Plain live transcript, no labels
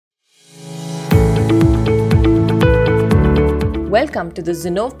Welcome to the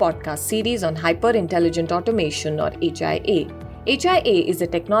Zinnov podcast series on Hyper-Intelligent Automation or HIA. HIA is a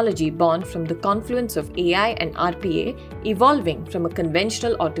technology born from the confluence of AI and RPA, evolving from a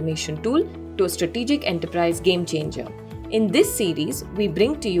conventional automation tool to a strategic enterprise game changer. In this series, we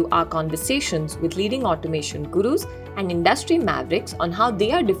bring to you our conversations with leading automation gurus and industry mavericks on how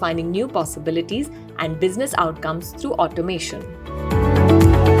they are defining new possibilities and business outcomes through automation.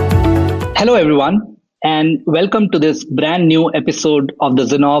 Hello, everyone, and welcome to this brand new episode of the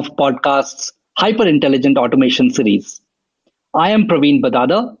Zinnov podcast's Hyper-Intelligent Automation series. I am Praveen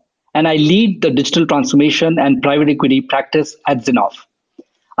Badada, and I lead the digital transformation and private equity practice at Zinnov.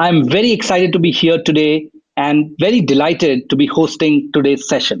 I am very excited to be here today and very delighted to be hosting today's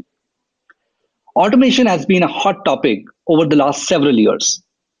session. Automation has been a hot topic over the last several years,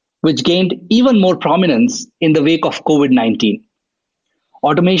 which gained even more prominence in the wake of COVID-19.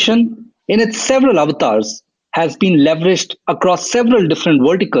 Automation, in its several avatars, has been leveraged across several different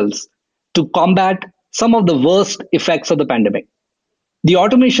verticals to combat some of the worst effects of the pandemic. The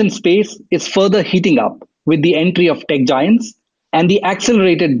automation space is further heating up with the entry of tech giants and the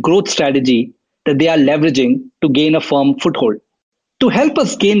accelerated growth strategy that they are leveraging to gain a firm foothold. To help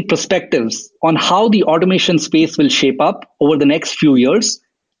us gain perspectives on how the automation space will shape up over the next few years,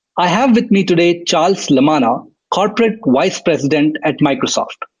 I have with me today Charles Lamanna, Corporate Vice President at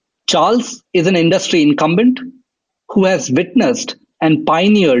Microsoft. Charles is an industry incumbent who has witnessed and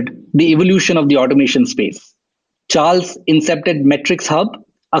pioneered the evolution of the automation space. Charles incepted Metrics Hub,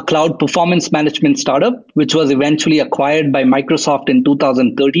 a cloud performance management startup, which was eventually acquired by Microsoft in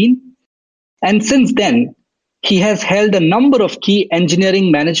 2013. And since then, he has held a number of key engineering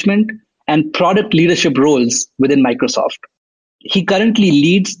management and product leadership roles within Microsoft. He currently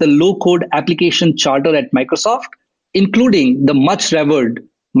leads the low-code application charter at Microsoft, including the much-revered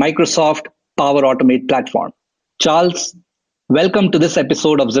Microsoft Power Automate platform. Charles, welcome to this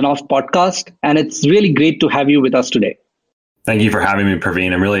episode of Zinnov podcast, and it's really great to have you with us today. Thank you for having me,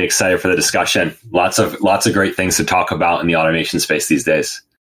 Praveen. I'm really excited for the discussion. Lots of great things to talk about in the automation space these days.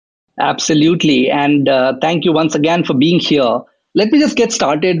 Absolutely. And thank you once again for being here. Let me just get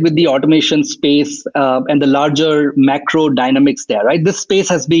started with the automation space and the larger macro dynamics there, right? This space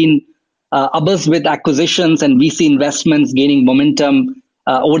has been abuzz with acquisitions and VC investments gaining momentum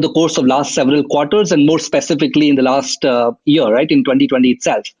over the course of last several quarters, and more specifically in the last year, right, in 2020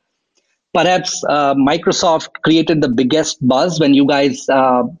 itself. Perhaps Microsoft created the biggest buzz when you guys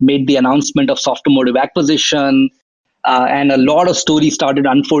made the announcement of Softomotive acquisition, and a lot of stories started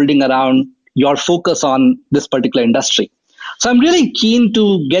unfolding around your focus on this particular industry. So I'm really keen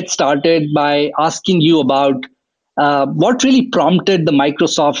to get started by asking you about what really prompted the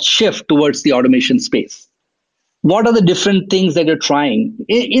Microsoft shift towards the automation space. What are the different things that you're trying?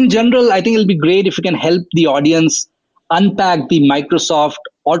 In general, I think it'll be great if you can help the audience unpack the Microsoft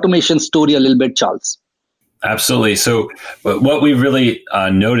automation story a little bit, Charles. Absolutely. So what we really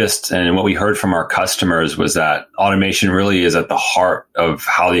noticed and what we heard from our customers was that automation really is at the heart of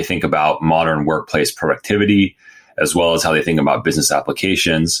how they think about modern workplace productivity, as well as how they think about business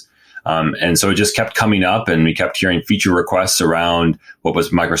applications. And so it just kept coming up, and we kept hearing feature requests around what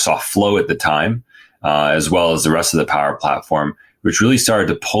was Microsoft Flow at the time, as well as the rest of the Power Platform, which really started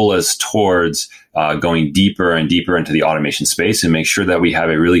to pull us towards going deeper and deeper into the automation space and make sure that we have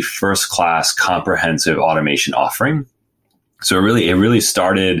a really first-class, comprehensive automation offering. So it really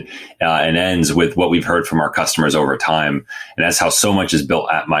started and ends with what we've heard from our customers over time, and that's how so much is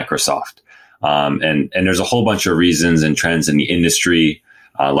built at Microsoft. And there's a whole bunch of reasons and trends in the industry,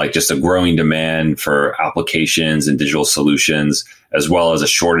 like just a growing demand for applications and digital solutions, as well as a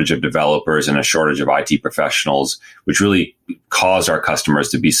shortage of developers and a shortage of IT professionals, which really caused our customers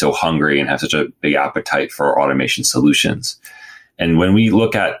to be so hungry and have such a big appetite for automation solutions. And when we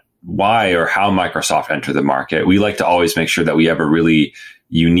look at why or how Microsoft entered the market, we like to always make sure that we have a really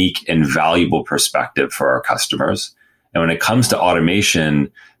unique and valuable perspective for our customers. And when it comes to automation,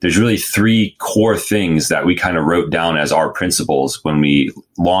 there's really three core things that we kind of wrote down as our principles when we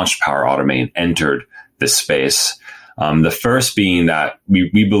launched Power Automate and entered this space. The first being that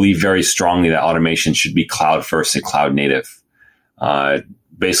we believe very strongly that automation should be cloud first and cloud native.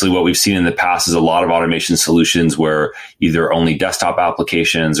 Basically, what we've seen in the past is a lot of automation solutions were either only desktop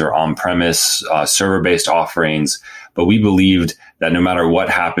applications or on-premise server-based offerings. But we believed that no matter what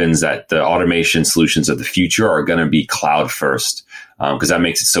happens, that the automation solutions of the future are going to be cloud first, because that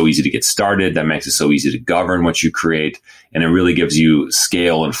makes it so easy to get started. That makes it so easy to govern what you create. And it really gives you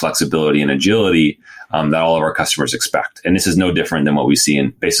scale and flexibility and agility that all of our customers expect. And this is no different than what we see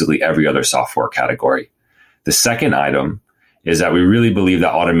in basically every other software category. The second item is that we really believe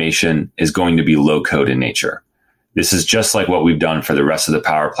that automation is going to be low code in nature. This is just like what we've done for the rest of the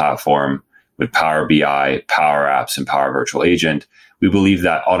Power Platform with Power BI, Power Apps, and Power Virtual Agent. We believe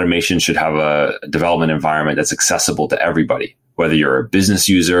that automation should have a development environment that's accessible to everybody. Whether you're a business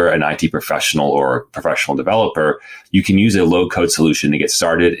user, an IT professional, or a professional developer, you can use a low-code solution to get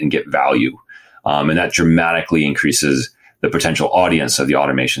started and get value. And that dramatically increases the potential audience of the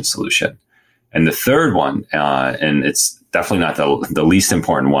automation solution. And the third one, and it's definitely not the least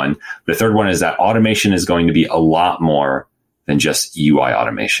important one, the third one is that automation is going to be a lot more than just UI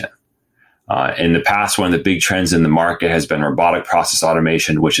automation. In the past, one of the big trends in the market has been robotic process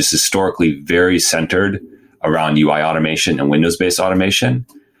automation, which is historically very centered around UI automation and Windows-based automation.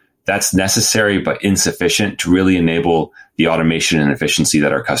 That's necessary but insufficient to really enable the automation and efficiency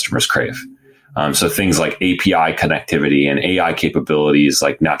that our customers crave. So things like API connectivity and AI capabilities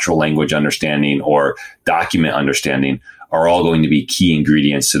like natural language understanding or document understanding are all going to be key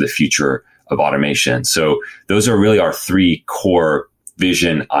ingredients to the future of automation. So those are really our three core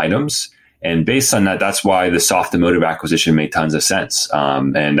vision items. And based on that, that's why the Softomotive acquisition made tons of sense.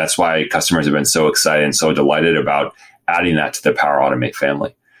 And that's why customers have been so excited and so delighted about adding that to the Power Automate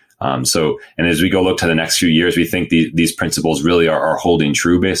family. And as we go look to the next few years, we think these principles really are holding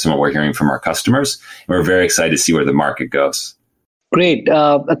true based on what we're hearing from our customers. And we're very excited to see where the market goes. Great.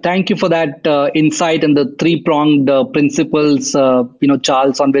 Thank you for that insight and the three-pronged principles,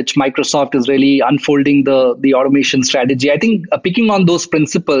 Charles, on which Microsoft is really unfolding the automation strategy. I think picking on those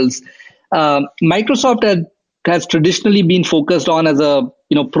principles, Microsoft has traditionally been focused on as a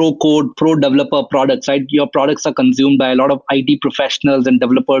pro code, pro developer products, right? Your products are consumed by a lot of IT professionals and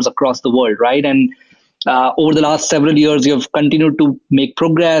developers across the world, right? And over the last several years, you've continued to make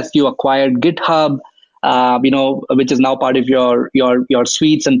progress. You acquired GitHub, which is now part of your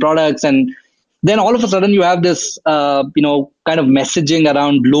suites and products. And then all of a sudden you have this, kind of messaging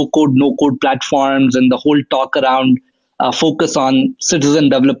around low code, no code platforms and the whole talk around focus on citizen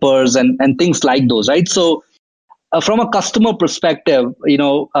developers and things like those, right? So from a customer perspective,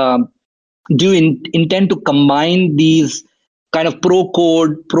 do you intend to combine these kind of pro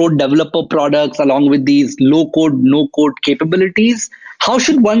code, pro developer products along with these low code, no code capabilities? How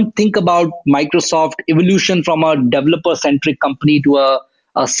should one think about Microsoft evolution from a developer centric company to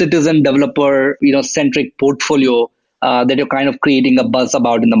a citizen developer, centric portfolio that you're kind of creating a buzz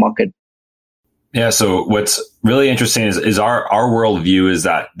about in the market? Yeah. So what's really interesting is our worldview is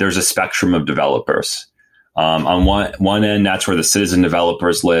that there's a spectrum of developers. On one end, that's where the citizen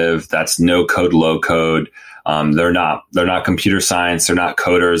developers live. That's no code, low code. They're not computer science. They're not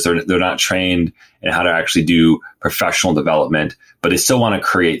coders. They're not trained in how to actually do professional development, but they still want to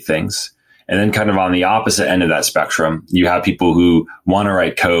create things. And then kind of on the opposite end of that spectrum, you have people who want to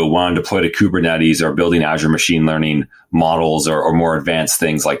write code, want to deploy to Kubernetes or building Azure machine learning models or more advanced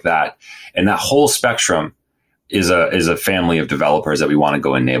things like that. And that whole spectrum is a family of developers that we want to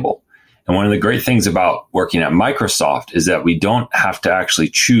go enable. And one of the great things about working at Microsoft is that we don't have to actually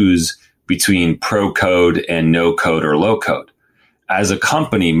choose between pro code and no code or low code. As a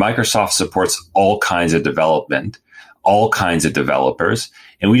company, Microsoft supports all kinds of development, all kinds of developers,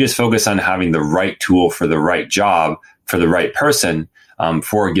 and we just focus on having the right tool for the right job for the right person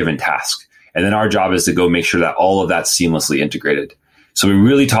for a given task. And then our job is to go make sure that all of that's seamlessly integrated. So we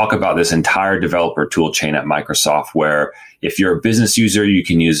really talk about this entire developer tool chain at Microsoft, where if you're a business user, you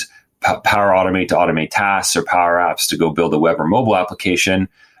can use Power Automate to automate tasks or Power Apps to go build a web or mobile application.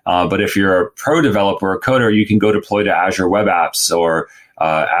 But if you're a pro developer or coder, you can go deploy to Azure Web Apps or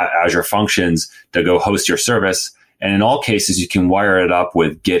Azure Functions to go host your service. And in all cases, you can wire it up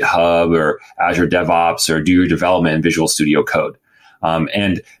with GitHub or Azure DevOps or do your development in Visual Studio Code.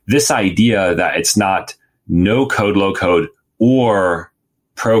 And this idea that it's not no code, low code or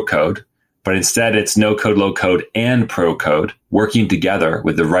pro code, but instead it's no code, low code and pro code working together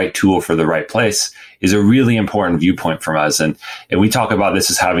with the right tool for the right place is a really important viewpoint from us. And we talk about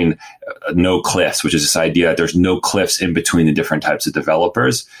this as having no cliffs, which is this idea that there's no cliffs in between the different types of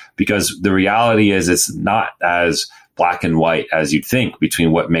developers, because the reality is it's not as black and white as you'd think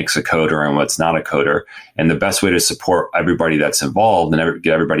between what makes a coder and what's not a coder. And the best way to support everybody that's involved and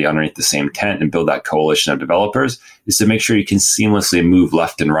get everybody underneath the same tent and build that coalition of developers is to make sure you can seamlessly move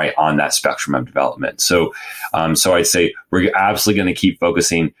left and right on that spectrum of development. So I'd say we're absolutely going to keep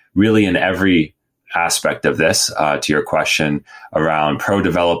focusing really in every aspect of this, to your question, around pro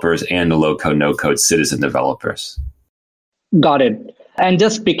developers and the low code, no code citizen developers. Got it. And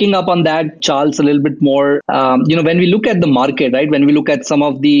just picking up on that, Charles, a little bit more, when we look at the market, right, when we look at some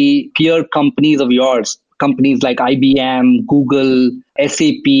of the peer companies of yours, companies like IBM, Google,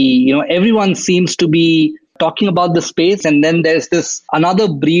 SAP, everyone seems to be talking about the space. And then there's this another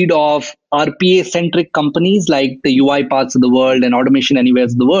breed of RPA-centric companies like the UiPaths of the world and Automation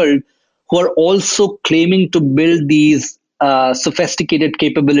Anywheres of the world, who are also claiming to build these sophisticated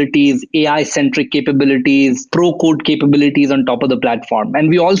capabilities, AI-centric capabilities, pro-code capabilities on top of the platform. And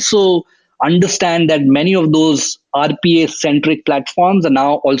we also understand that many of those RPA-centric platforms are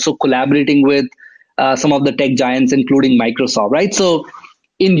now also collaborating with some of the tech giants, including Microsoft, right? So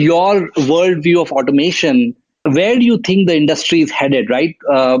in your worldview of automation, where do you think the industry is headed, right?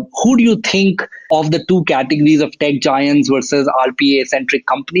 Who do you think of the two categories of tech giants versus RPA-centric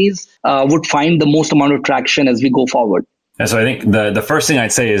companies would find the most amount of traction as we go forward? And so I think the first thing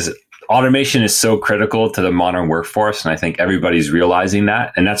I'd say is automation is so critical to the modern workforce. And I think everybody's realizing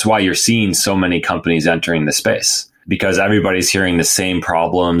that. And that's why you're seeing so many companies entering the space, because everybody's hearing the same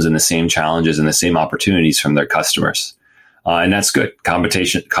problems and the same challenges and the same opportunities from their customers. And that's good.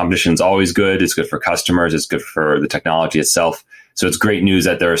 Competition is always good. It's good for customers. It's good for the technology itself. So it's great news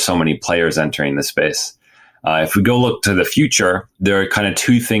that there are so many players entering the space. If we go look to the future, there are kind of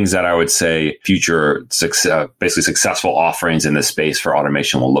two things that I would say future basically successful offerings in this space for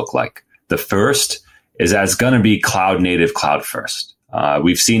automation will look like. The first is that it's going to be cloud native, cloud first.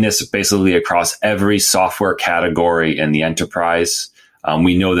 We've seen this basically across every software category in the enterprise.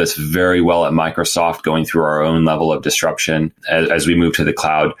 We know this very well at Microsoft, going through our own level of disruption as we move to the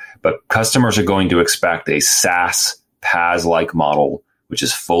cloud. But customers are going to expect a SaaS, PaaS-like model, which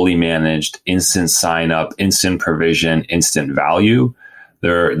is fully managed, instant sign up, instant provision, instant value.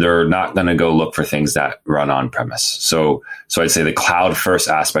 They're not going to go look for things that run on premise. So I'd say the cloud first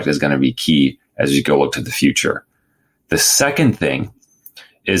aspect is going to be key as you go look to the future. The second thing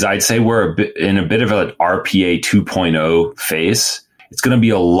is I'd say we're in a bit of an RPA 2.0 phase. It's going to be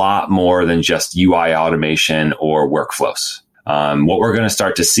a lot more than just UI automation or workflows. What we're going to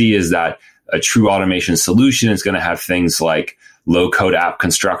start to see is that a true automation solution is going to have things like low-code app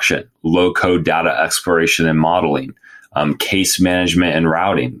construction, low-code data exploration and modeling, case management and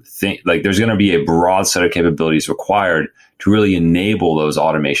routing. There's going to be a broad set of capabilities required to really enable those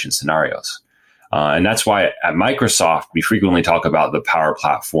automation scenarios. And that's why at Microsoft, we frequently talk about the Power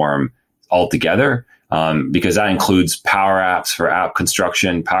Platform altogether, because that includes Power Apps for app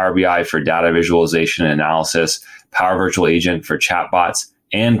construction, Power BI for data visualization and analysis, Power Virtual Agent for chatbots,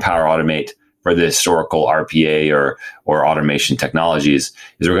 and Power Automate for the historical RPA or automation technologies.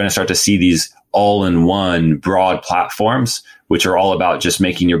 Is we're going to start to see these all-in-one broad platforms, which are all about just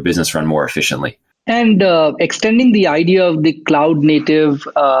making your business run more efficiently. And extending the idea of the cloud native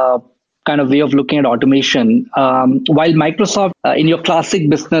kind of way of looking at automation, while Microsoft, in your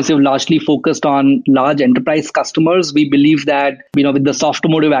classic business, you've largely focused on large enterprise customers, we believe that, with the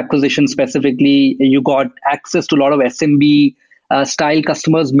Softomotive acquisition specifically, you got access to a lot of SMB style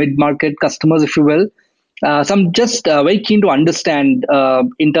customers, mid-market customers, if you will. So I'm just very keen to understand,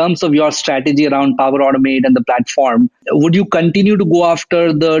 in terms of your strategy around Power Automate and the platform, would you continue to go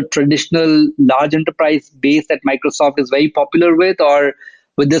after the traditional large enterprise base that Microsoft is very popular with, or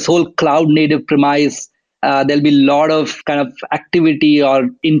with this whole cloud native premise, there'll be a lot of kind of activity or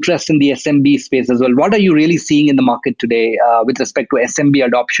interest in the SMB space as well? What are you really seeing in the market today with respect to SMB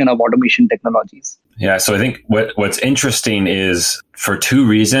adoption of automation technologies? Yeah, so I think what's interesting is for two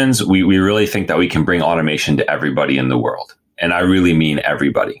reasons, we really think that we can bring automation to everybody in the world. And I really mean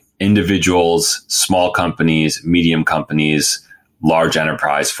everybody. Individuals, small companies, medium companies, large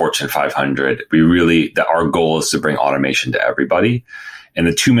enterprise, Fortune 500. Our goal is to bring automation to everybody. And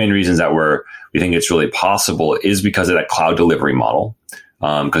the two main reasons that we think it's really possible is because of that cloud delivery model.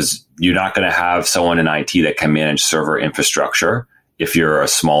 Because you're not going to have someone in IT that can manage server infrastructure if you're a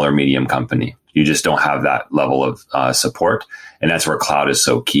small or medium company. You just don't have that level of support. And that's where cloud is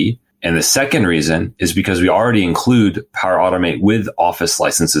so key. And the second reason is because we already include Power Automate with Office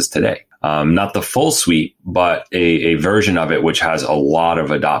licenses today. Not the full suite, but a version of it which has a lot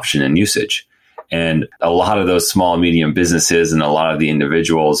of adoption and usage. And a lot of those small and medium businesses and a lot of the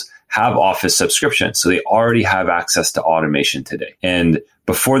individuals have Office subscriptions. So they already have access to automation today. And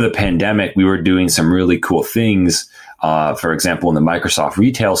before the pandemic, we were doing some really cool things. For example, in the Microsoft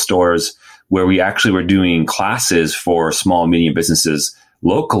retail stores, where we actually were doing classes for small and medium businesses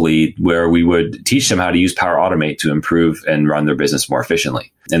locally, where we would teach them how to use Power Automate to improve and run their business more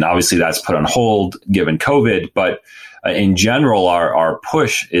efficiently. And obviously that's put on hold given COVID, but in general, our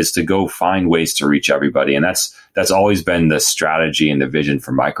push is to go find ways to reach everybody. And that's always been the strategy and the vision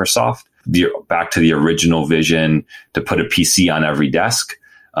for Microsoft. Back to the original vision to put a PC on every desk.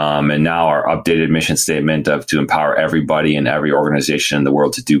 And now our updated mission statement to empower everybody and every organization in the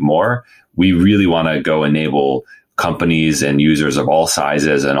world to do more. We really want to go enable companies and users of all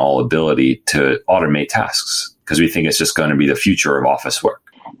sizes and all ability to automate tasks, because we think it's just going to be the future of office work.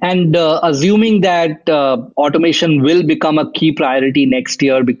 And assuming that automation will become a key priority next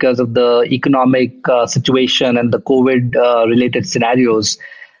year because of the economic situation and the COVID-related scenarios,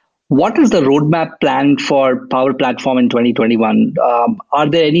 what is the roadmap plan for Power Platform in 2021? Are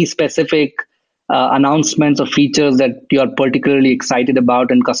there any specific announcements or features that you are particularly excited about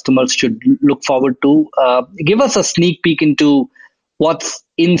and customers should look forward to? Give us a sneak peek into what's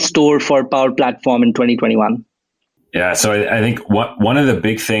in store for Power Platform in 2021. Yeah, so I think one of the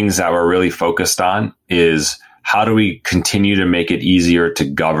big things that we're really focused on is how do we continue to make it easier to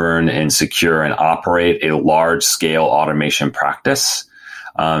govern and secure and operate a large scale automation practice,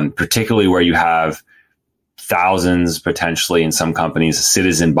 particularly where you have thousands, potentially in some companies,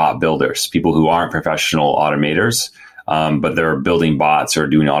 citizen bot builders, people who aren't professional automators, but they're building bots or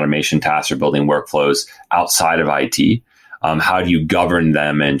doing automation tasks or building workflows outside of IT. How do you govern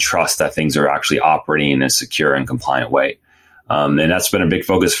them and trust that things are actually operating in a secure and compliant way? And that's been a big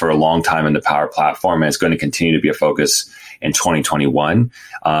focus for a long time in the Power Platform, and it's going to continue to be a focus in 2021.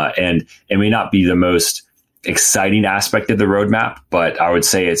 And it may not be the most exciting aspect of the roadmap, but I would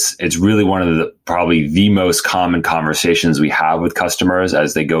say it's really one of the probably the most common conversations we have with customers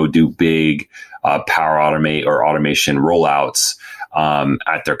as they go do big Power Automate or automation rollouts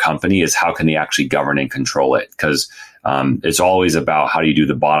at their company, is how can they actually govern and control it? Because it's always about how do you do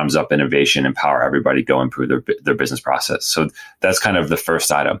the bottoms up innovation, empower everybody, go improve their business process. So that's kind of the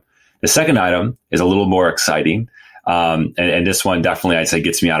first item. The second item is a little more exciting. And this one definitely, I'd say,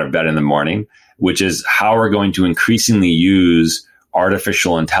 gets me out of bed in the morning, which is how we're going to increasingly use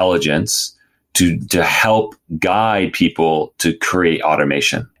artificial intelligence to help guide people to create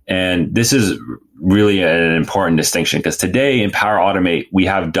automation. And this is really an important distinction, because today in Power Automate, we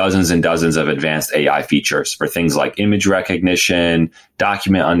have dozens and dozens of advanced AI features for things like image recognition,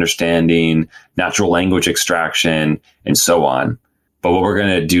 document understanding, natural language extraction, and so on. But what we're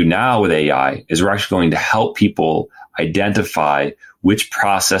going to do now with AI is we're actually going to help people identify which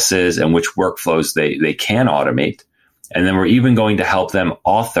processes and which workflows they can automate. And then we're even going to help them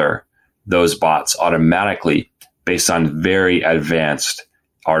author those bots automatically based on very advanced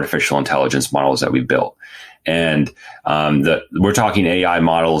artificial intelligence models that we built. And we're talking AI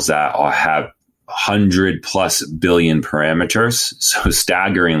models that have 100+ billion parameters, so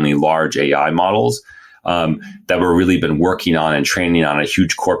staggeringly large AI models that we've really been working on and training on a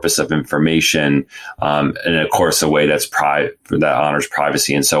huge corpus of information, and of course a way that honors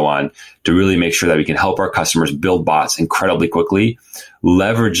privacy and so on, to really make sure that we can help our customers build bots incredibly quickly,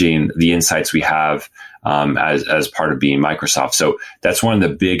 leveraging the insights we have as part of being Microsoft. So that's one of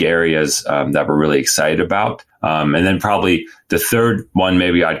the big areas that we're really excited about. And then probably the third one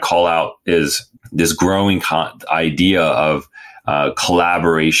maybe I'd call out is this growing idea of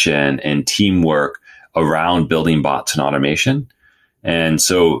collaboration and teamwork around building bots and automation. And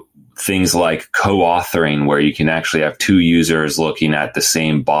so things like co-authoring, where you can actually have two users looking at the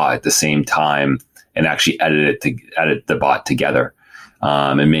same bot at the same time and actually edit the bot together.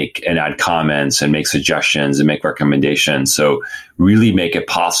 And add comments and make suggestions and make recommendations. So really make it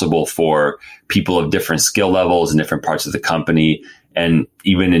possible for people of different skill levels in different parts of the company and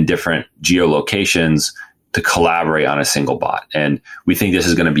even in different geolocations to collaborate on a single bot. And we think this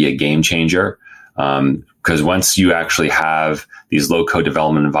is going to be a game changer, because once you actually have these low-code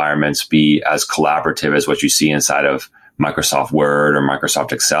development environments be as collaborative as what you see inside of Microsoft Word or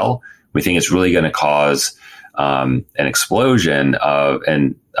Microsoft Excel, we think it's really going to cause an explosion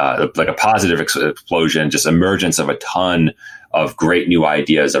like a positive explosion, just emergence of a ton of great new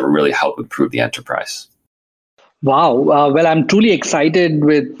ideas that will really help improve the enterprise. Wow. Well, I'm truly excited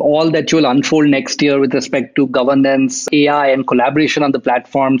with all that you'll unfold next year with respect to governance, AI, and collaboration on the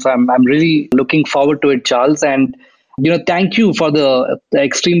platform. So I'm really looking forward to it, Charles. And thank you for the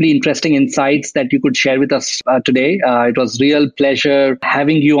extremely interesting insights that you could share with us today. It was real pleasure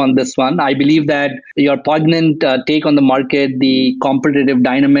having you on this one. I believe that your poignant take on the market, the competitive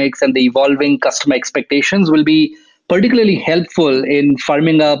dynamics, and the evolving customer expectations will be particularly helpful in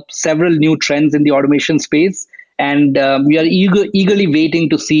firming up several new trends in the automation space. And we are eagerly waiting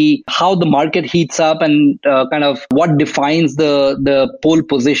to see how the market heats up and kind of what defines the pole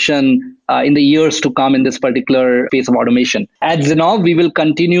position in the years to come in this particular phase of automation. At Zinnov, we will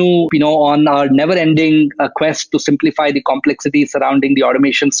continue, on our never-ending quest to simplify the complexity surrounding the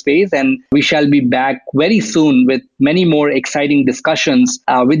automation space. And we shall be back very soon with many more exciting discussions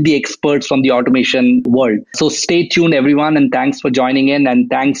with the experts from the automation world. So stay tuned, everyone, and thanks for joining in. And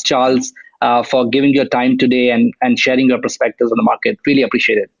thanks, Charles, for giving your time today and sharing your perspectives on the market. Really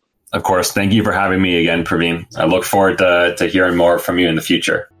appreciate it. Of course. Thank you for having me again, Praveen. I look forward to hearing more from you in the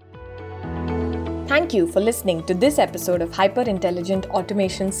future. Thank you for listening to this episode of Hyper Intelligent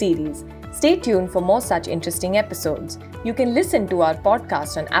Automation series. Stay tuned for more such interesting episodes. You can listen to our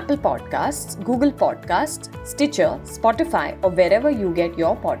podcast on Apple Podcasts, Google Podcasts, Stitcher, Spotify, or wherever you get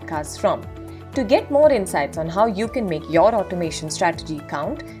your podcasts from. To get more insights on how you can make your automation strategy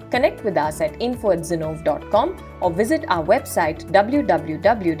count, connect with us at info@zinnov.com or visit our website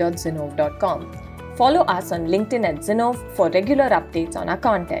www.zinnov.com. Follow us on LinkedIn at Zinnov for regular updates on our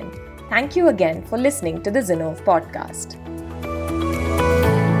content. Thank you again for listening to the Zinnov podcast.